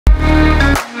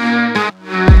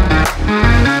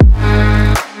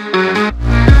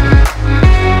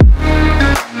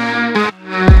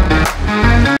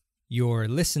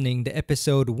listening to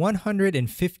episode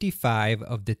 155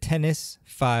 of the Tennis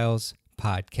Files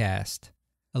podcast,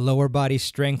 a lower body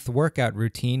strength workout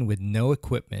routine with no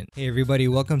equipment. Hey everybody,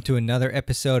 welcome to another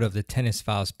episode of the Tennis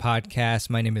Files podcast.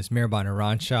 My name is Mirban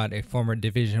Aranshad, a former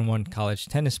Division I college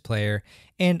tennis player,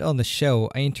 and on the show,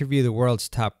 I interview the world's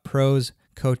top pros,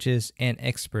 coaches, and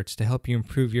experts to help you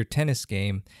improve your tennis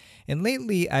game. And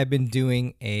lately, I've been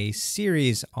doing a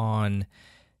series on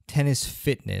tennis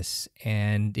fitness.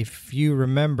 And if you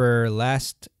remember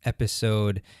last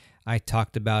episode, I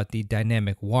talked about the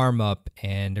dynamic warm-up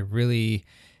and a really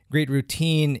great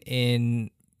routine in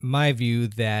my view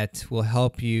that will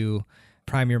help you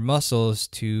prime your muscles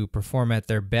to perform at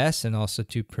their best and also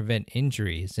to prevent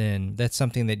injuries. And that's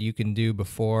something that you can do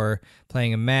before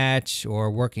playing a match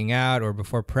or working out or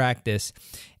before practice.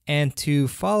 And to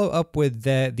follow up with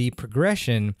the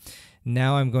progression,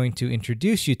 now I'm going to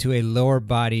introduce you to a lower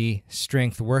body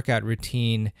strength workout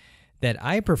routine that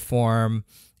I perform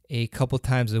a couple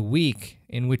times a week,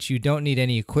 in which you don't need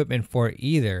any equipment for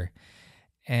either.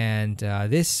 And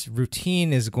this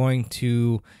routine is going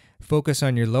to focus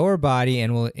on your lower body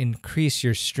and will increase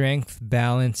your strength,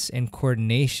 balance, and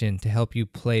coordination to help you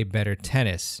play better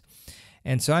tennis.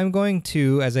 And so I'm going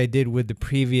to, as I did with the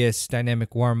previous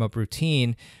dynamic warm-up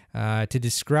routine, to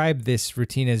describe this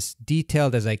routine as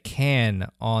detailed as I can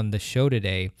on the show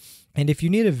today. And if you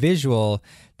need a visual,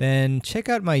 then check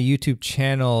out my YouTube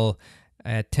channel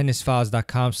at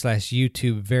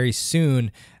tennisfiles.com/YouTube very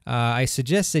soon. I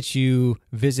suggest that you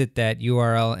visit that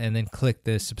URL and then click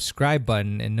the subscribe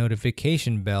button and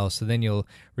notification bell, so then you'll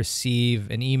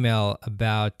receive an email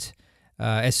about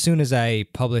as soon as I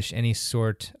publish any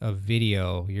sort of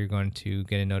video. You're going to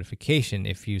get a notification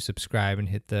if you subscribe and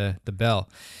hit the bell.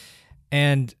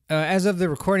 And as of the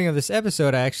recording of this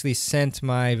episode, I actually sent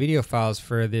my video files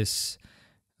for this,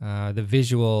 the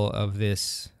visual of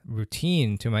this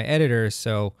routine to my editor.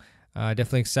 So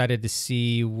definitely excited to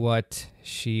see what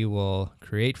she will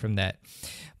create from that.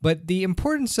 But the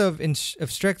importance of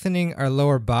strengthening our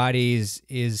lower bodies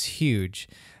is huge.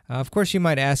 Of course, you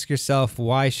might ask yourself,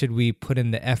 why should we put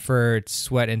in the effort,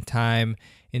 sweat, and time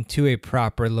into a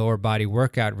proper lower body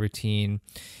workout routine?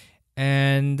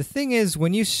 And the thing is,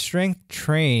 when you strength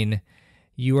train,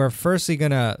 you are firstly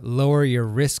going to lower your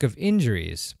risk of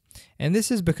injuries. And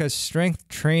this is because strength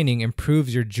training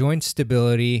improves your joint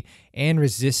stability and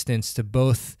resistance to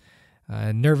both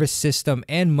nervous system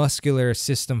and muscular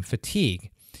system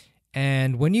fatigue.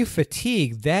 And when you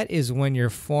fatigue, that is when your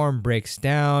form breaks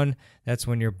down, that's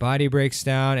when your body breaks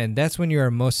down, and that's when you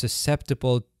are most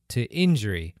susceptible to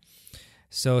injury.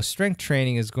 So strength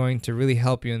training is going to really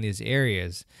help you in these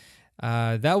areas.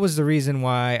 That was the reason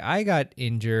why I got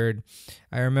injured.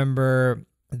 I remember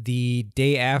the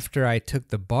day after I took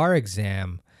the bar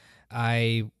exam,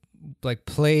 I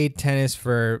played tennis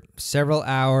for several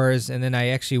hours, and then I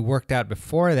actually worked out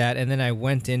before that, and then I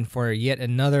went in for yet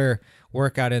another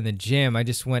workout in the gym. I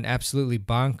just went absolutely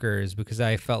bonkers because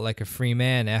I felt like a free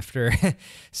man after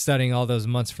studying all those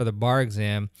months for the bar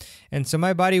exam. And so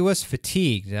my body was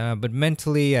fatigued, but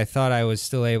mentally I thought I was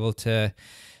still able to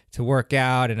work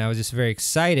out, and I was just very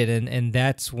excited. And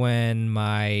that's when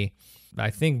I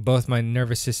think both my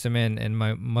nervous system and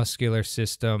my muscular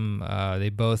system, they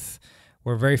both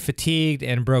were very fatigued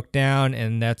and broke down,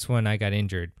 and that's when I got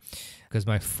injured because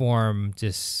my form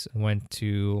just went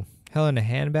to hell in a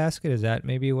handbasket. Is that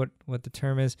maybe what the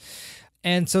term is?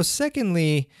 And so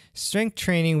secondly, strength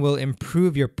training will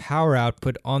improve your power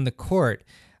output on the court.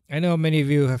 I know many of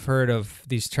you have heard of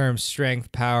these terms,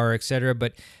 strength, power, etc.,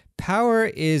 but power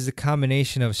is a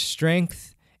combination of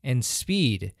strength and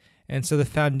speed. And so the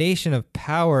foundation of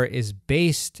power is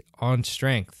based on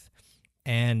strength.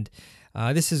 And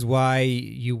this is why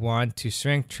you want to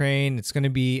strength train. It's going to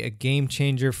be a game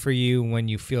changer for you when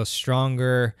you feel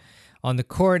stronger on the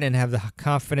court and have the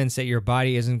confidence that your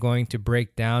body isn't going to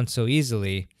break down so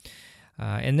easily.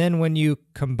 And then when you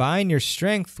combine your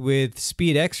strength with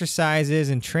speed exercises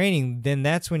and training, then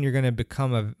that's when you're going to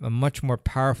become a much more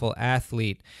powerful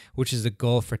athlete, which is the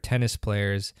goal for tennis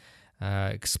players.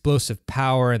 Explosive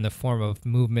power in the form of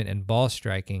movement and ball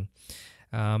striking.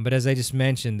 But as I just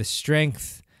mentioned, the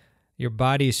strength, your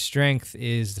body's strength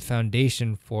is the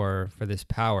foundation for this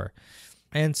power.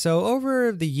 And so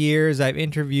over the years, I've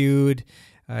interviewed,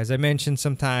 as I mentioned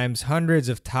sometimes, hundreds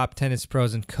of top tennis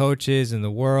pros and coaches in the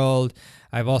world.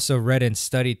 I've also read and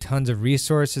studied tons of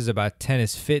resources about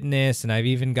tennis fitness, and I've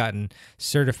even gotten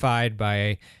certified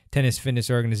by tennis fitness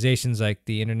organizations like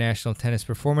the International Tennis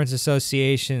Performance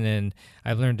Association, and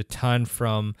I've learned a ton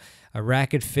from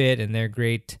Racket Fit, and they're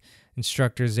great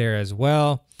instructors there as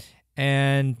well.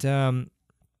 And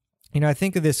I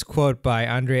think of this quote by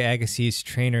Andre Agassi's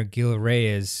trainer, Gil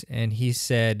Reyes, and he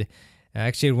said,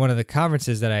 actually at one of the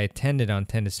conferences that I attended on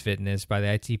tennis fitness by the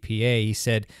ITPA, he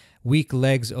said, "Weak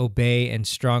legs obey and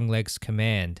strong legs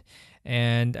command."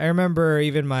 And I remember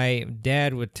even my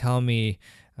dad would tell me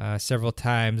several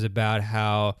times about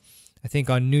how, I think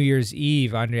on New Year's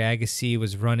Eve, Andre Agassi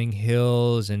was running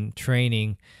hills and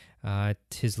training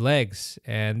his legs.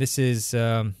 And this is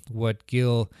what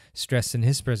Gil stressed in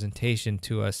his presentation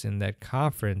to us in that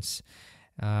conference.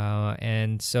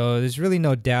 And so there's really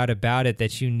no doubt about it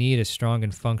that you need a strong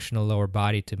and functional lower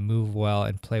body to move well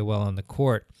and play well on the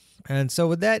court. And so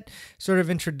with that sort of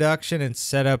introduction and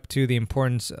setup to the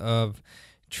importance of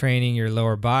training your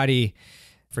lower body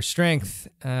for strength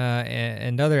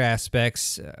and other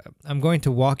aspects, I'm going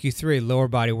to walk you through a lower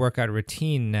body workout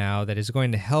routine now that is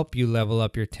going to help you level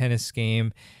up your tennis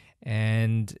game,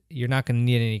 and you're not going to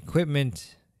need any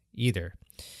equipment either.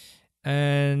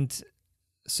 And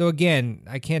so again,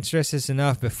 I can't stress this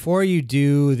enough. Before you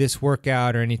do this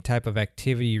workout or any type of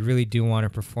activity, you really do want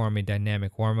to perform a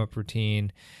dynamic warm-up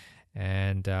routine.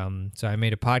 And so I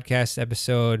made a podcast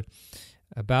episode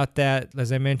about that,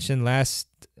 as I mentioned last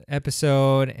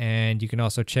episode, and you can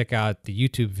also check out the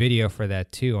YouTube video for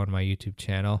that too on my YouTube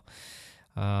channel.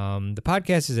 The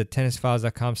podcast is at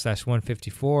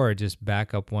tennisfiles.com/154, or just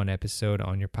back up one episode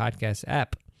on your podcast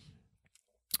app.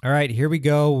 All right, here we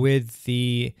go with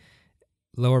the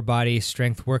lower body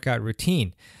strength workout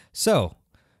routine. So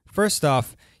first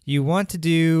off, you want to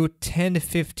do 10 to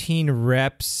 15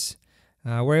 reps.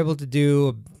 We're able to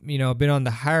do, a bit on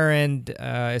the higher end,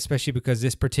 especially because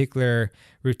this particular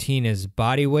routine is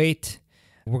body weight.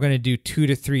 We're going to do 2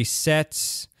 to 3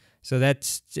 sets. So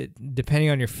that's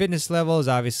depending on your fitness levels.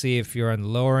 Obviously, if you're on the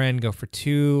lower end, go for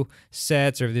 2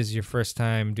 sets, or if this is your first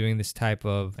time doing this type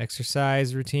of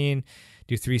exercise routine,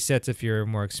 do 3 sets if you're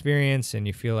more experienced and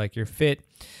you feel like you're fit.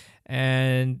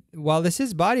 And while this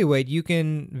is body weight, you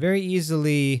can very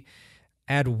easily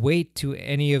add weight to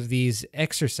any of these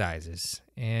exercises.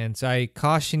 And so I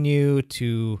caution you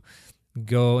to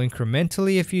go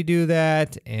incrementally if you do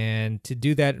that, and to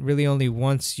do that really only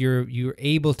once you're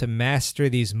able to master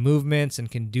these movements and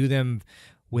can do them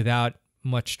without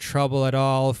much trouble at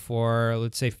all for,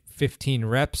 let's say, 15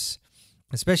 reps,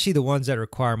 especially the ones that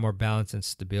require more balance and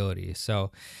stability.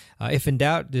 So if in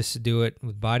doubt, just do it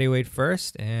with body weight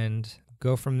first and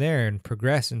go from there and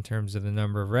progress in terms of the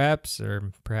number of reps,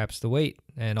 or perhaps the weight,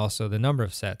 and also the number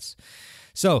of sets.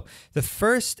 So the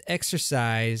first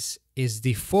exercise is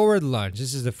the forward lunge.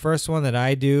 This is the first one that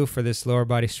I do for this lower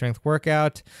body strength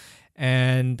workout.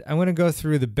 And I'm going to go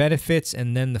through the benefits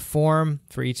and then the form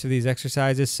for each of these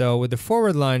exercises. So with the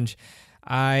forward lunge,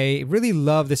 I really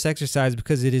love this exercise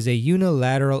because it is a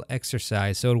unilateral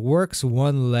exercise. So it works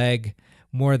one leg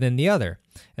more than the other.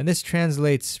 And this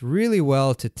translates really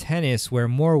well to tennis, where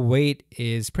more weight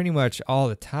is pretty much all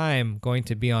the time going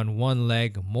to be on one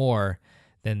leg more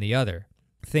than the other.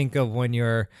 Think of when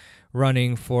you're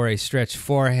running for a stretch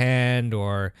forehand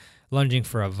or lunging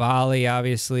for a volley,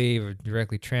 obviously, it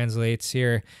directly translates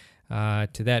here to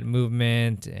that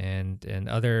movement, and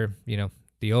other,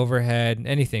 the overhead,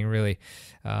 anything really.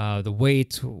 The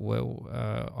weight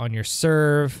on your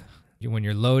serve, when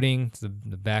you're loading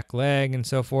the back leg and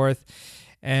so forth.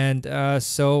 And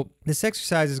so this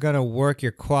exercise is going to work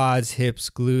your quads, hips,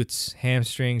 glutes,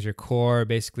 hamstrings, your core,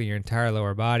 basically your entire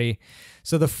lower body.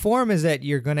 So the form is that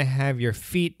you're going to have your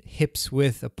feet hips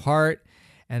width apart,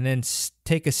 and then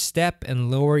take a step and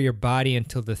lower your body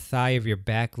until the thigh of your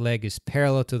back leg is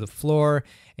parallel to the floor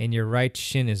and your right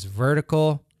shin is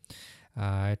vertical.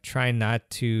 Try not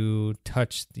to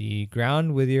touch the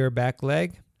ground with your back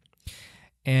leg.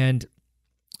 And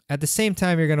at the same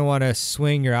time, you're going to want to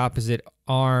swing your opposite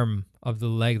arm of the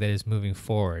leg that is moving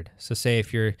forward. So say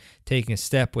if you're taking a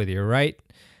step with your right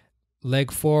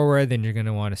leg forward, then you're going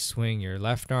to want to swing your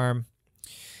left arm.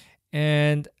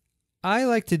 And I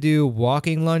like to do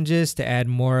walking lunges to add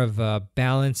more of a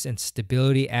balance and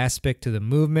stability aspect to the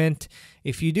movement.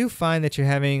 If you do find that you're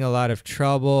having a lot of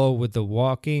trouble with the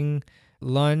walking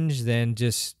lunge, then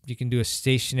you can do a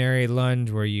stationary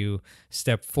lunge where you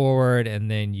step forward and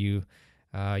then you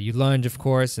lunge, of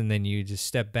course, and then you just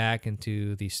step back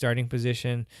into the starting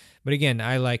position. But again,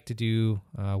 I like to do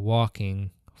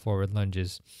walking forward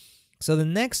lunges. So the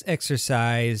next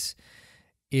exercise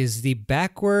is the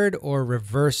backward or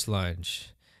reverse lunge.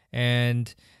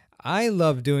 And I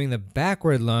love doing the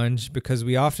backward lunge because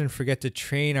we often forget to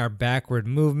train our backward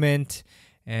movement,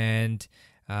 and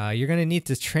you're going to need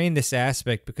to train this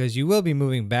aspect because you will be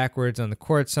moving backwards on the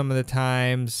court some of the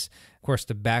times. Of course,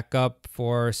 to back up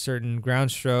for certain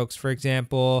ground strokes, for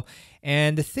example.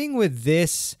 And the thing with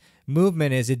this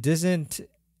movement is it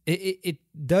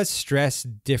does stress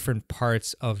different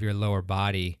parts of your lower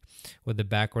body with the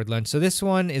backward lunge. So this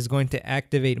one is going to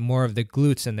activate more of the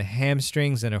glutes and the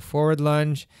hamstrings than a forward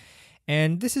lunge.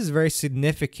 And this is very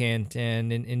significant.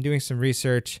 And in doing some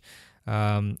research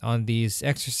on these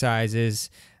exercises,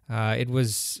 it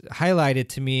was highlighted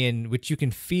to me, and which you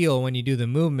can feel when you do the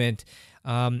movement.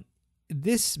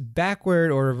 This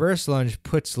backward or reverse lunge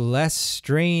puts less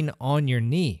strain on your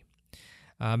knee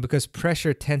because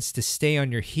pressure tends to stay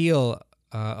on your heel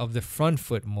of the front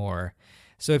foot more.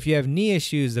 So if you have knee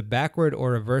issues, the backward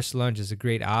or reverse lunge is a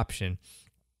great option.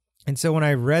 And so when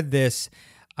I read this,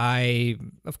 I,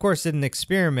 of course, did an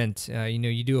experiment.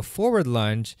 You do a forward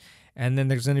lunge, and then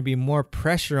there's going to be more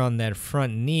pressure on that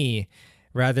front knee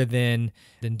rather than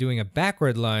doing a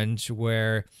backward lunge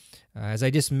where, as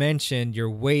I just mentioned, your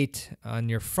weight on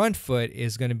your front foot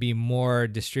is going to be more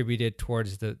distributed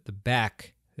towards the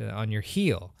back on your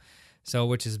heel, so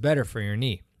which is better for your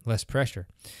knee, less pressure.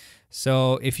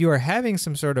 So if you are having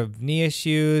some sort of knee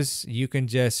issues, you can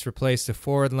just replace the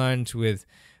forward lunge with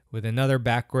another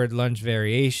backward lunge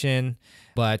variation.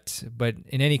 But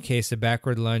in any case, the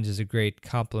backward lunge is a great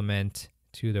complement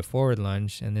to the forward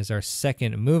lunge, and is our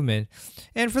second movement.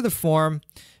 And for the form,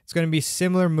 it's going to be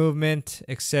similar movement,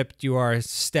 except you are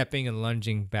stepping and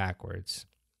lunging backwards.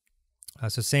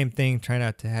 So same thing, try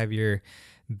not to have your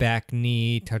back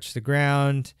knee touch the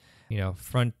ground,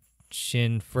 front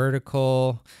shin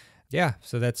vertical. Yeah,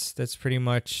 so that's pretty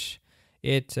much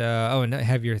it. And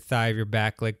have your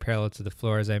back leg parallel to the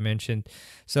floor, as I mentioned.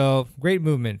 So great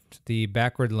movement, the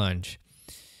backward lunge.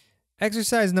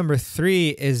 Exercise number 3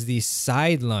 is the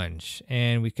side lunge,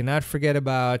 and we cannot forget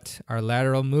about our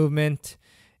lateral movement,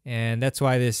 and that's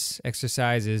why this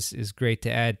exercise is great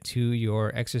to add to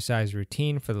your exercise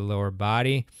routine for the lower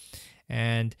body.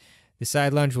 And the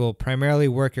side lunge will primarily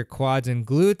work your quads and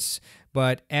glutes,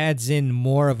 but adds in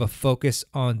more of a focus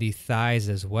on the thighs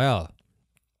as well.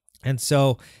 And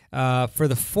so for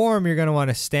the form, you're going to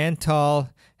want to stand tall,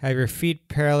 have your feet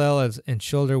parallel and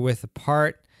shoulder width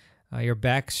apart, your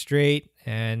back straight,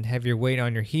 and have your weight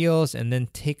on your heels, and then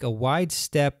take a wide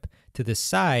step to the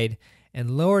side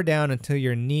and lower down until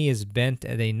your knee is bent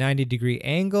at a 90-degree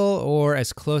angle or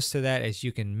as close to that as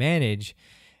you can manage.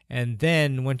 And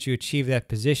then once you achieve that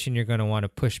position, you're going to want to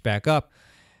push back up.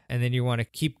 And then you want to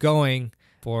keep going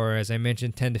for, as I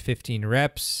mentioned, 10 to 15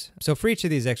 reps. So for each of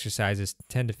these exercises,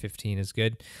 10 to 15 is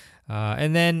good.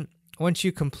 And then once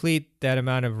you complete that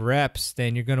amount of reps,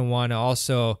 then you're going to want to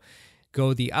also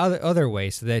go the other way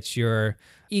so that you're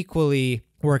equally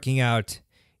working out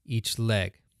each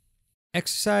leg.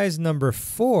 Exercise number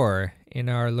 4 in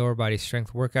our lower body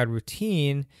strength workout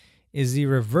routine is the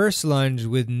reverse lunge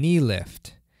with knee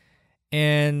lift.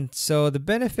 And so the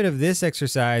benefit of this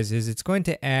exercise is it's going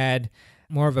to add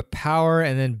more of a power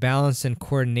and then balance and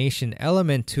coordination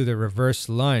element to the reverse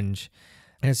lunge.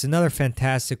 And it's another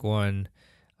fantastic one,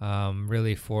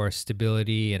 really for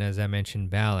stability and, as I mentioned,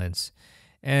 balance.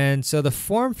 And so the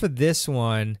form for this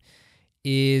one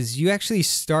is you actually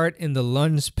start in the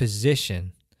lunge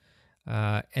position.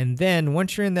 And then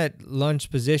once you're in that lunge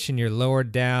position, you're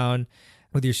lowered down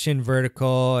with your shin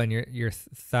vertical and your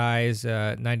thighs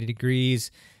 90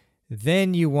 degrees.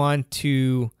 Then you want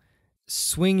to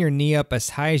swing your knee up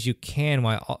as high as you can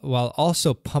while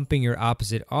also pumping your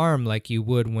opposite arm like you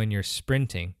would when you're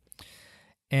sprinting.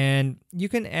 And you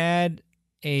can add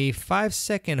a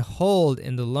 5-second hold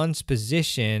in the lunge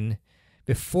position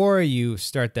before you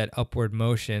start that upward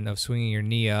motion of swinging your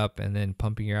knee up and then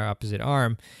pumping your opposite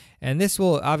arm. And this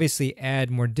will obviously add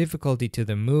more difficulty to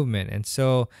the movement. And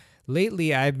so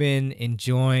lately I've been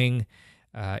enjoying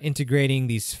integrating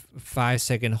these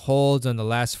 5-second holds on the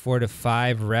last 4 to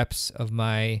 5 reps of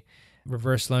my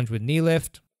reverse lunge with knee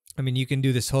lift. I mean, you can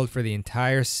do this hold for the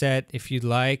entire set if you'd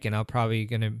like, and I'll probably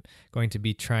going to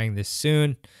be trying this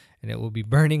soon, and it will be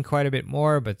burning quite a bit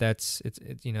more, but it's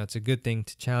a good thing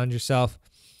to challenge yourself.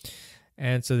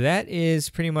 And so that is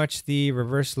pretty much the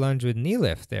reverse lunge with knee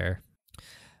lift there.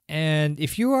 And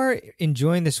if you are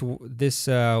enjoying this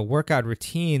workout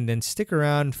routine, then stick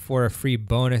around for a free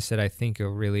bonus that I think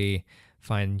you'll really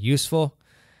find useful.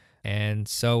 And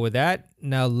so with that,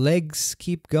 now legs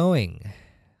keep going.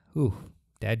 Ooh,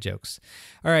 dad jokes.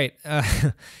 All right.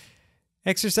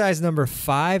 Exercise number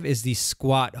 5 is the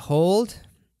squat hold.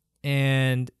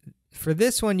 And for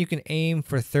this one, you can aim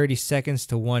for 30 seconds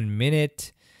to 1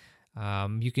 minute.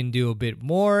 You can do a bit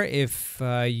more if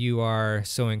you are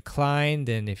so inclined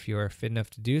and if you are fit enough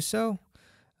to do so.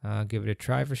 Give it a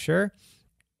try for sure.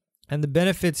 And the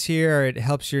benefits here are it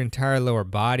helps your entire lower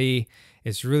body.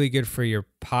 It's really good for your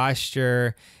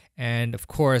posture and, of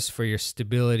course, for your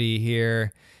stability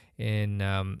here.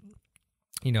 in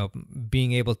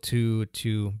being able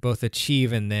to both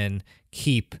achieve and then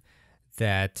keep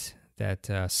that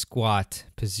squat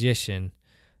position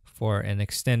for an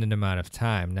extended amount of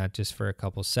time, not just for a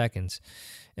couple seconds.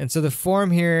 And so the form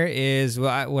here is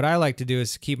what I like to do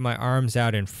is keep my arms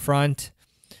out in front,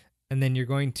 and then you're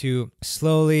going to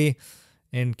slowly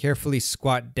and carefully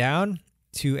squat down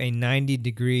to a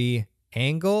 90-degree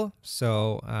angle.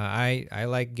 So I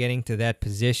like getting to that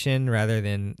position rather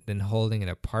than holding in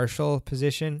a partial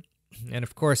position. And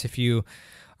of course, if you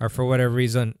are for whatever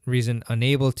reason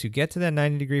unable to get to that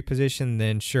 90-degree position,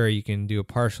 then sure, you can do a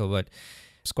partial, but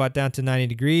squat down to 90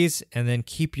 degrees and then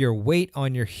keep your weight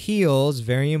on your heels.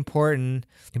 Very important.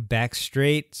 Back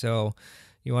straight. So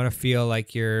you want to feel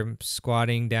like you're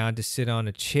squatting down to sit on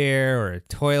a chair or a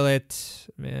toilet.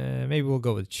 Maybe we'll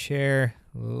go with chair.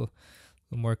 A little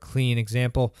more clean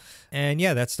example. And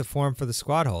yeah, that's the form for the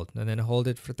squat hold. And then hold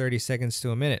it for 30 seconds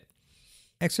to a minute.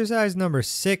 Exercise number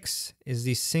 6 is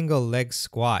the single leg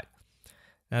squat.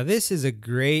 Now this is a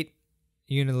great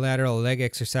unilateral leg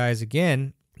exercise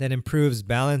again that improves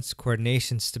balance,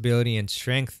 coordination, stability, and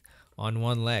strength on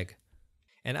one leg.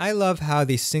 And I love how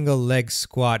the single leg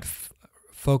squat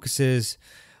focuses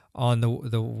on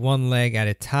the one leg at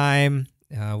a time,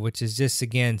 which is just,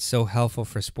 again, so helpful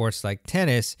for sports like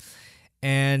tennis.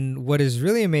 And what is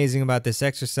really amazing about this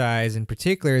exercise in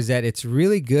particular is that it's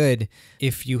really good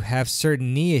if you have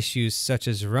certain knee issues, such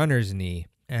as runner's knee.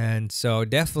 And so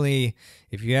definitely,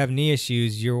 if you have knee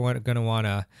issues, you're going to want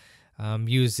to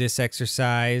use this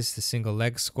exercise, the single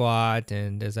leg squat.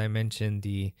 And as I mentioned,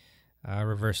 the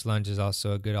reverse lunge is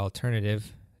also a good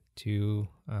alternative to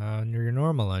your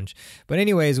normal lunge. But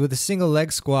anyways, with the single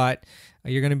leg squat,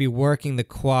 you're going to be working the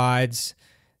quads,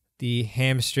 the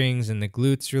hamstrings, and the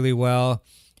glutes really well.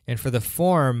 And for the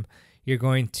form, you're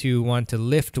going to want to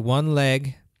lift one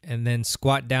leg and then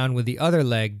squat down with the other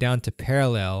leg down to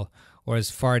parallel, or as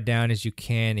far down as you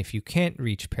can if you can't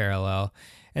reach parallel.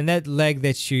 And that leg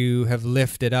that you have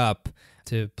lifted up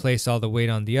to place all the weight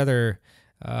on the other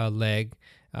leg,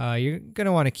 you're going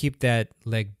to want to keep that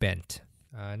leg bent.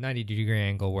 90-degree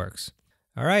angle works.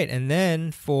 All right, and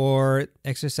then for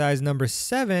exercise number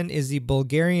 7 is the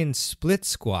Bulgarian split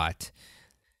squat.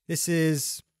 This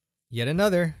is yet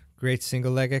another great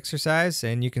single leg exercise,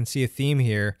 and you can see a theme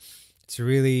here. It's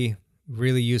really,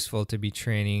 really useful to be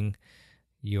training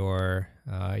your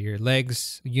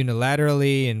legs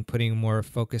unilaterally and putting more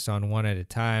focus on one at a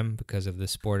time because of the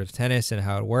sport of tennis and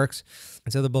how it works.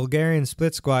 And so the Bulgarian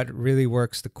split squat really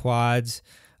works the quads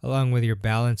along with your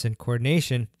balance and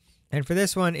coordination. And for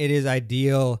this one, it is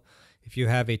ideal if you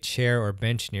have a chair or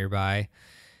bench nearby.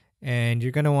 And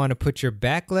you're going to want to put your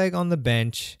back leg on the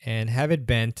bench and have it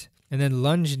bent, and then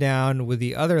lunge down with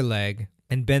the other leg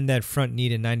and bend that front knee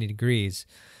to 90 degrees.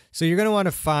 So you're going to want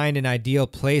to find an ideal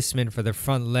placement for the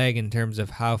front leg in terms of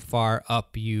how far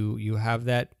up you have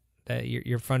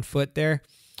your front foot there.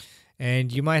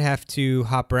 And you might have to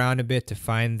hop around a bit to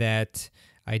find that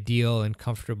ideal and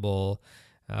comfortable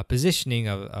positioning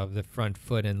of the front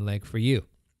foot and leg for you.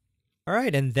 All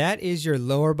right, and that is your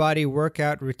lower body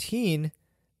workout routine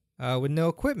with no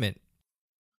equipment.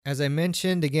 As I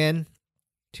mentioned, again,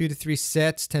 2 to 3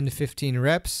 sets, 10 to 15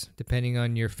 reps, depending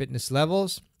on your fitness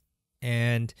levels.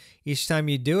 And each time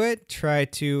you do it, try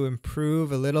to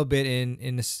improve a little bit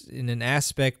in an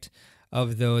aspect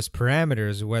of those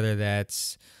parameters, whether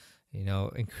that's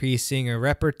increasing a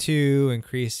rep or two,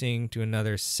 increasing to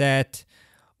another set,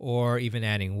 or even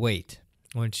adding weight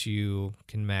once you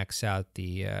can max out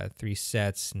the 3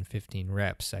 sets and 15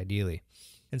 reps, ideally.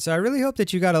 And so I really hope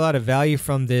that you got a lot of value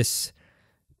from this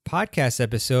podcast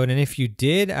episode. And if you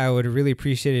did, I would really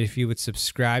appreciate it if you would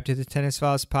subscribe to the Tennis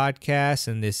Files podcast.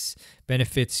 And this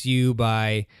benefits you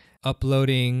by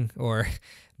uploading or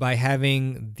by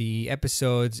having the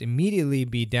episodes immediately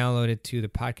be downloaded to the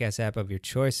podcast app of your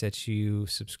choice that you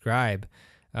use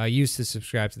to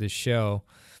subscribe to the show.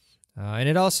 And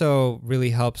it also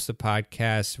really helps the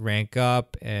podcast rank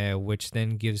up, which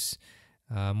then gives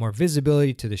more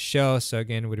visibility to the show. So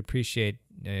again, would appreciate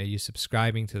you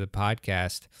subscribing to the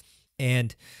podcast.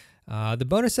 And the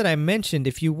bonus that I mentioned,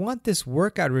 if you want this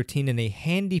workout routine in a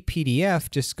handy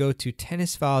PDF, just go to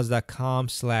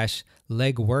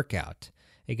tennisfiles.com/legworkout.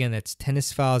 Again, that's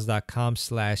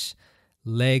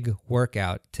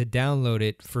tennisfiles.com/legworkout to download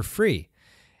it for free.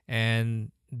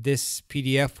 And this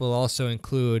PDF will also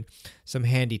include some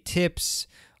handy tips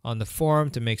on the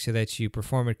form to make sure that you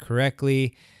perform it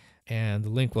correctly. And the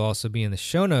link will also be in the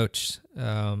show notes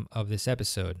of this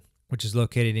episode, which is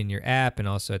located in your app and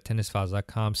also at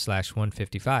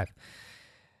tennisfiles.com/155.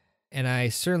 And I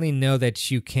certainly know that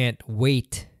you can't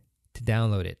wait to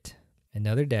download it.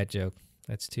 Another dad joke.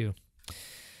 That's two.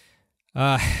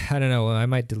 I don't know. I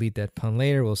might delete that pun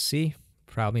later. We'll see.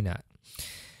 Probably not.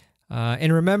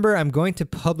 And remember, I'm going to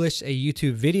publish a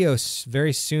YouTube video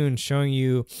very soon showing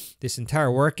you this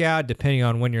entire workout. Depending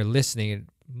on when you're listening, it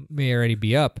may already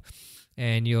be up.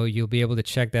 And you'll be able to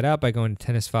check that out by going to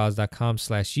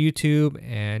tennisfiles.com/YouTube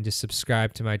and just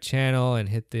subscribe to my channel and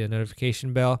hit the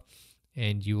notification bell,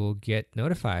 and you will get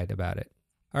notified about it.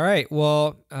 All right.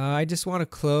 Well, I just want to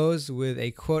close with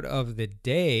a quote of the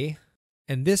day.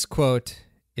 And this quote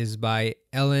is by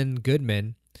Ellen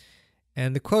Goodman.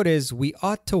 And the quote is, "We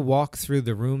ought to walk through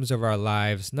the rooms of our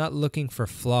lives not looking for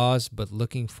flaws, but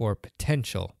looking for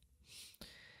potential."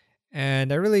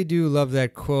 And I really do love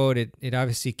that quote. It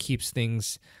obviously keeps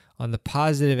things on the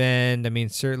positive end. I mean,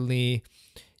 certainly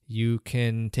you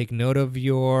can take note of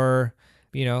your,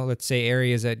 let's say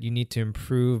areas that you need to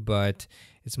improve, but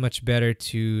it's much better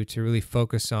to really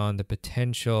focus on the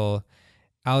potential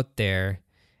out there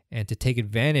and to take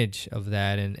advantage of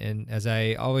that. And as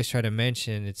I always try to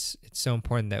mention, it's so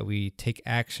important that we take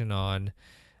action on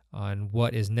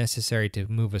what is necessary to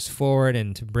move us forward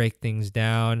and to break things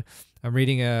down. I'm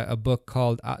reading a book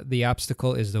called The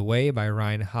Obstacle is the Way by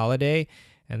Ryan Holiday,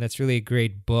 and that's really a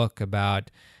great book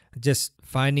about just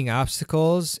finding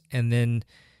obstacles and then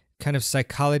kind of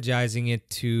psychologizing it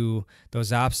to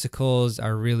those obstacles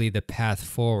are really the path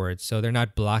forward. So they're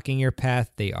not blocking your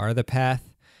path, they are the path.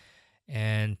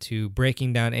 And to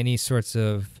breaking down any sorts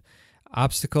of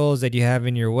obstacles that you have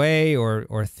in your way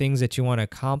or things that you want to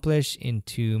accomplish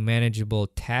into manageable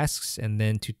tasks, and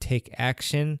then to take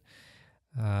action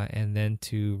and then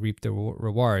to reap the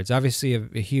rewards. Obviously,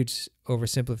 a huge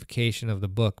oversimplification of the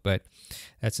book, but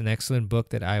that's an excellent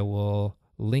book that I will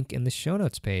link in the show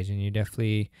notes page, and you're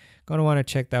definitely going to want to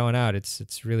check that one out.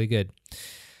 It's really good.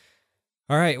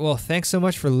 All right. Well, thanks so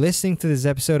much for listening to this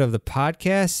episode of the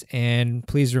podcast. And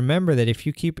please remember that if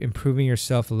you keep improving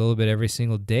yourself a little bit every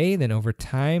single day, then over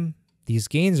time, these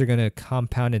gains are going to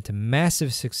compound into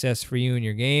massive success for you in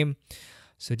your game.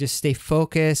 So just stay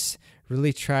focused,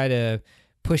 really try to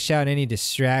push out any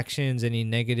distractions, any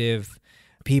negative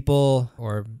people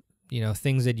or,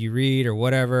 things that you read or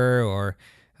whatever, or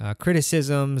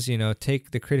criticisms. Take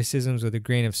the criticisms with a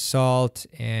grain of salt,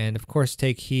 and of course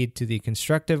take heed to the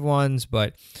constructive ones.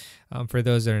 But for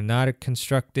those that are not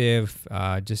constructive,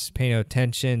 just pay no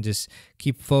attention. Just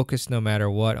keep focused no matter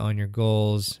what on your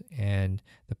goals and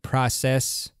the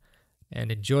process,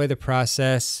 and enjoy the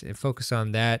process and focus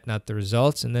on that, not the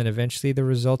results. And then eventually the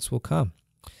results will come.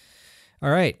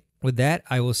 All right. With that,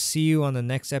 I will see you on the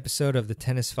next episode of the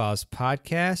Tennis Files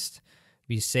podcast.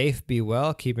 Be safe, be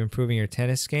well, keep improving your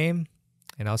tennis game,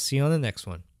 and I'll see you on the next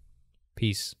one.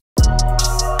 Peace.